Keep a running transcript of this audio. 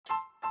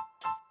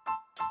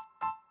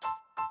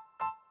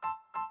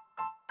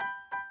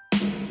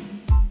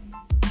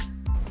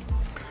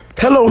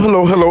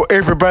Hello,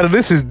 everybody.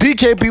 This is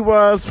DKB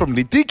Wise from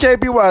the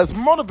DKB Wise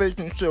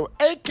Motivation Show,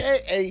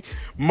 aka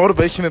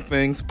Motivation and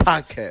Things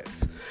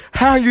Podcast.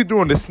 How are you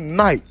doing this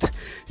night?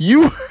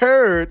 You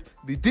heard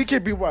the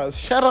DKB Wise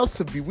shout outs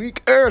to the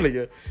week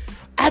earlier.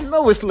 I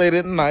know it's late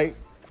at night.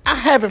 I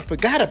haven't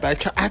forgot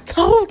about you. I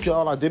told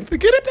y'all I didn't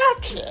forget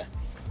about you.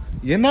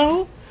 You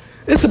know,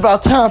 it's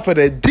about time for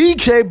the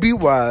DKB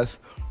Wise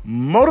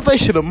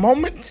Motivational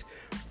Moment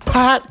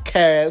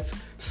Podcast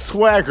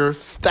Swagger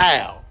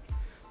Style.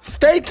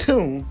 Stay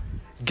tuned.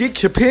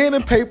 Get your pen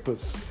and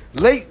papers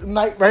late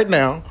night right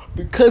now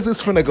because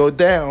it's finna go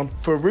down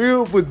for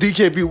real with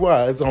DKB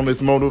Wise on this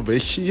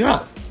motivation.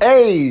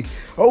 Hey,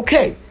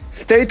 okay.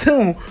 Stay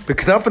tuned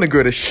because I'm finna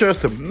go to share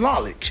some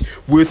knowledge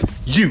with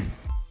you.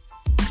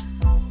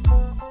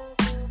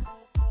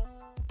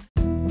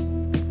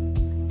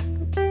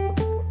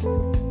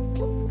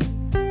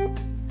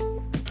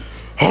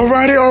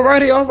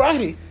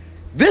 Alrighty.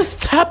 This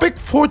topic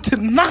for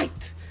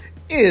tonight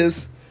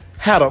is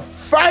how to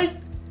fight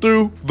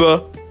through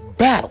the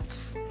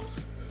battles.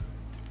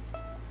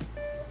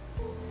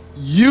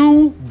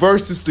 You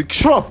versus the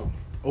trouble.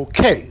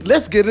 Okay,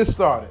 let's get it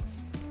started.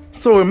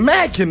 So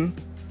imagine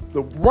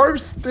the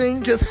worst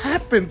thing just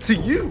happened to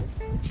you.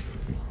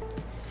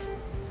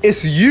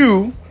 It's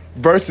you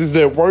versus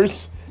the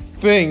worst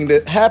thing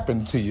that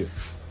happened to you.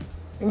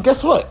 And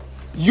guess what?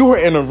 You are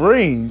in a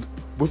ring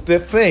with that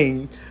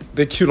thing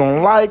that you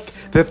don't like,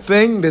 that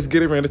thing that's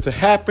getting ready to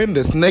happen,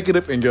 that's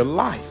negative in your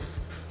life.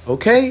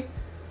 Okay?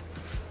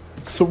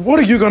 So what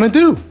are you going to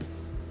do?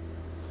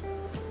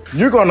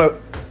 You're going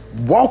to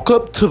walk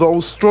up to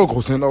those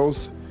struggles and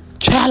those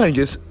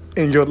challenges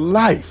in your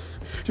life.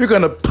 You're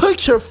going to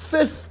put your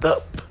fist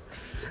up.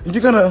 And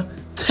you're going to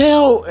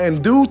tell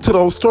and do to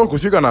those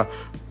struggles. You're going to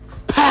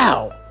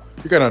pow.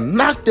 You're going to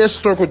knock that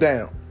struggle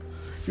down.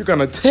 You're going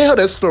to tell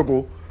that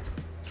struggle,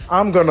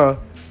 I'm going to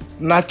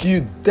knock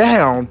you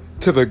down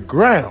to the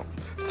ground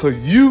so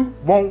you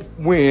won't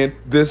win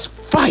this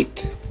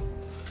fight.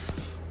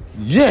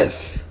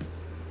 Yes.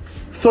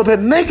 So the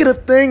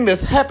negative thing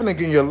that's happening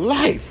in your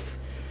life,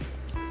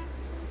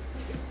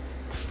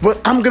 what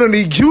I'm going to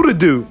need you to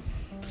do,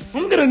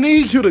 I'm going to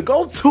need you to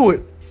go to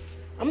it.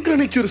 I'm going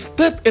to need you to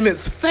step in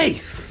its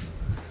face.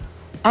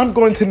 I'm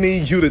going to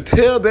need you to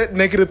tell that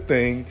negative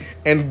thing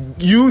and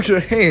use your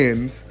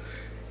hands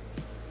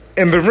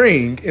in the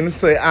ring and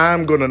say,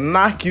 I'm going to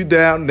knock you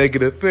down,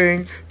 negative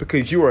thing,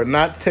 because you are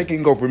not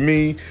taking over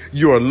me.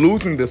 You are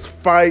losing this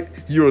fight.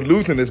 You are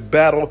losing this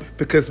battle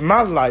because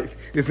my life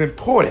is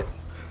important.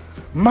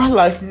 My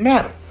life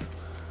matters.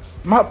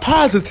 My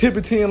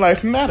positivity in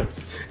life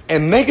matters.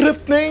 And negative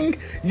thing,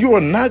 you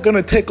are not going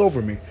to take over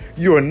me.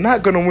 You are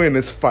not going to win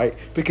this fight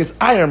because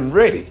I am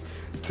ready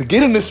to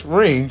get in this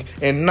ring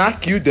and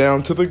knock you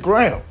down to the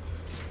ground.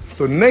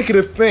 So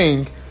negative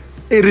thing,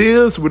 it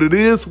is what it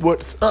is.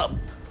 What's up?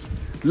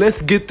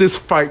 Let's get this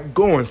fight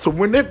going. So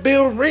when that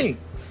bell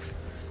rings,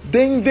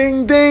 ding,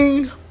 ding,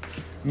 ding,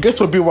 guess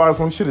what Be Wise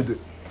wants you to do?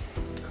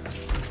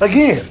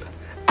 Again,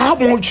 I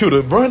want you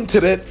to run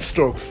to that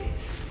struggle.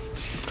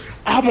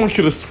 I want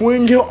you to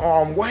swing your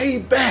arm way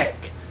back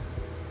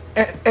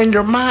and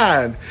your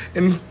mind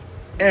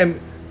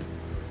and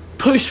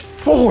push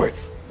forward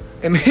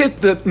and hit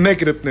the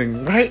negative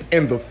thing right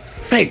in the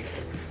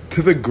face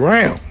to the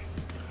ground.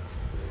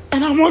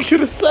 And I want you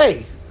to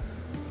say,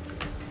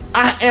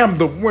 I am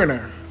the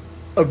winner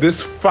of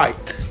this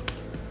fight.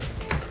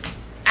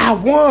 I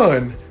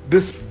won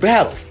this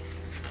battle.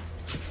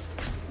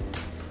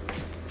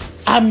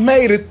 I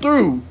made it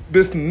through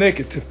this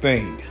negative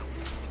thing.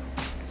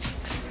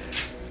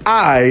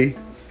 I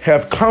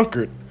have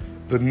conquered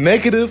the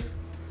negative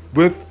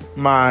with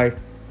my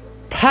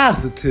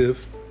positive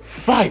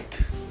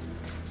fight.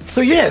 So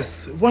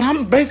yes, what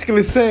I'm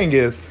basically saying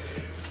is,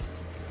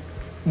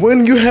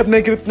 when you have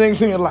negative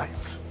things in your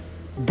life,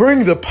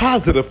 bring the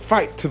positive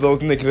fight to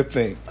those negative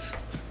things.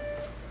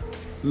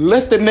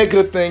 Let the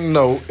negative thing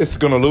know it's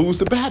going to lose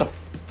the battle.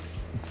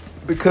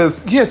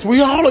 Because, yes,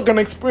 we all are going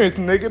to experience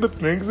negative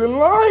things in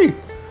life.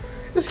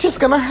 It's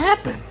just going to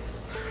happen.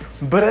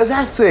 But as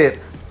I said,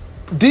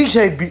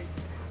 DKB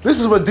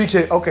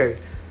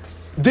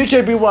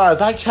Wise,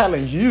 I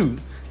challenge you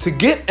to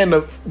get in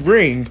the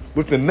ring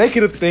with the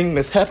negative thing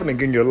that's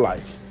happening in your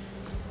life.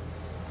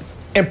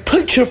 And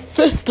put your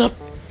fist up,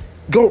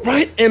 go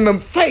right in the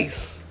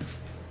face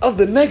of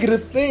the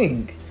negative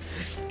thing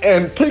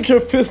and put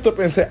your fist up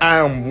and say, I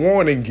am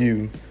warning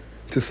you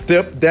to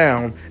step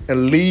down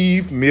and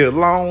leave me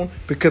alone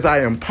because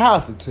I am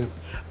positive.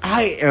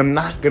 I am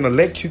not going to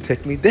let you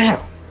take me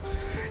down.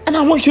 And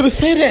I want you to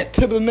say that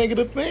to the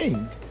negative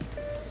thing.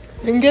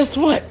 And guess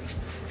what?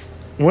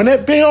 When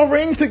that bell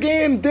rings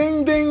again,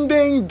 ding, ding,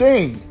 ding,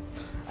 ding,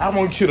 I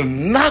want you to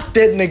knock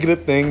that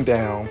negative thing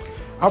down.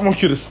 I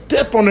want you to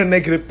step on the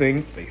negative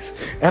thing face.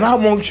 And I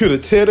want you to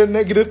tell the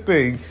negative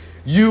thing,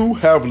 you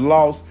have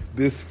lost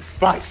this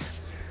fight.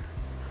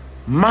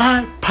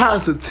 My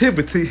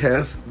positivity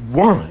has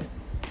won.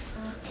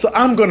 So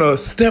I'm going to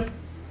step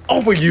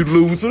over you,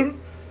 loser.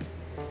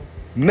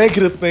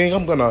 Negative thing,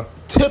 I'm going to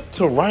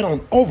tiptoe right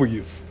on over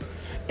you.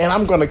 And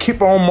I'm going to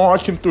keep on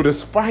marching through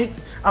this fight.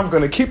 I'm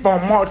going to keep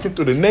on marching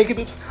through the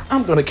negatives.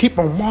 I'm going to keep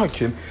on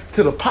marching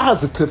to the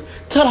positive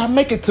till I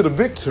make it to the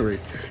victory,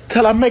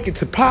 till I make it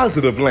to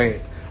positive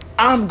land.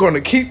 I'm going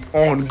to keep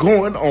on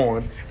going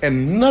on,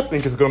 and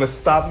nothing is going to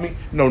stop me.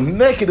 No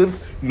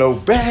negatives, no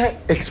bad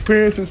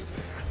experiences.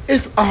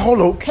 It's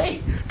all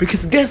okay,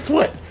 because guess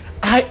what?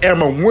 I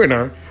am a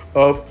winner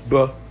of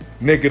the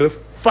negative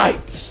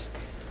fights.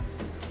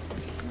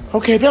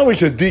 Okay, that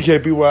was your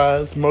DKB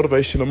Wise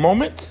motivational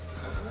moment.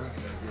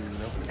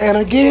 And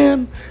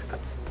again,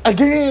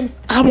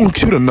 I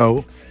want you to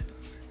know,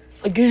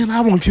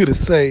 I want you to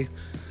say,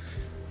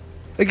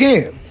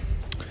 that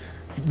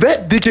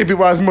DKB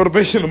Wise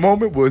motivational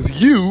moment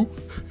was you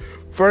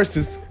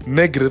versus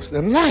negatives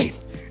in life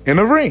in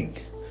a ring.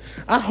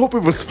 I hope it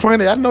was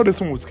funny. I know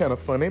this one was kind of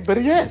funny,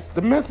 but yes,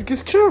 the message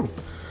is true.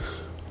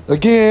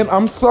 Again,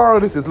 I'm sorry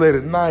this is late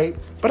at night,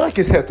 but I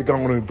just had to go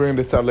on and bring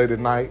this out late at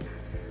night.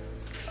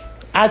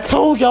 I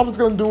told you I was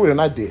going to do it,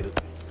 and I did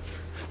it.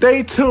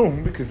 Stay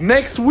tuned, because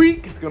next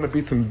week is going to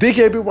be some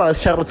DKB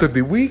Wise shout-outs of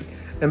the week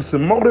and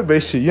some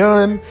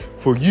motivation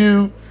for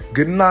you.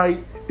 Good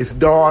night. It's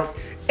dark.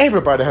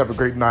 Everybody have a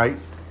great night.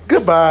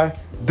 Goodbye.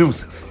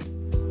 Deuces.